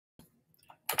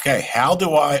Okay, how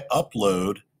do I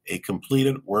upload a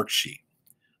completed worksheet?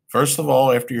 First of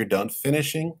all, after you're done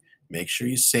finishing, make sure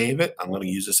you save it. I'm going to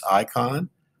use this icon.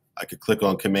 I could click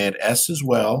on Command S as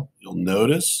well. You'll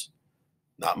notice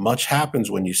not much happens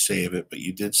when you save it, but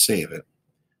you did save it.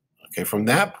 Okay, from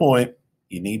that point,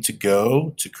 you need to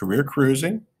go to Career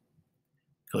Cruising,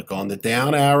 click on the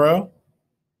down arrow,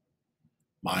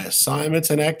 My Assignments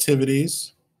and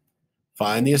Activities,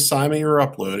 find the assignment you're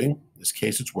uploading. In this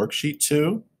case, it's Worksheet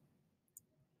 2.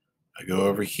 I go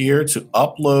over here to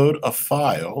upload a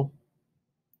file.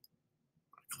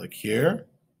 Click here.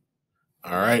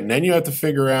 All right, and then you have to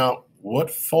figure out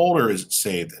what folder is it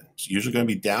saved in. It's usually going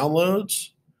to be downloads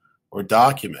or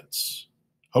documents.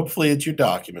 Hopefully it's your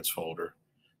documents folder.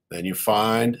 Then you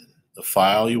find the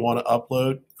file you want to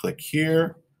upload. Click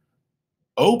here,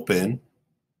 open,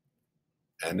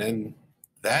 and then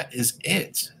that is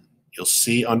it. You'll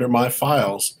see under My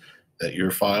Files that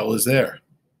your file is there.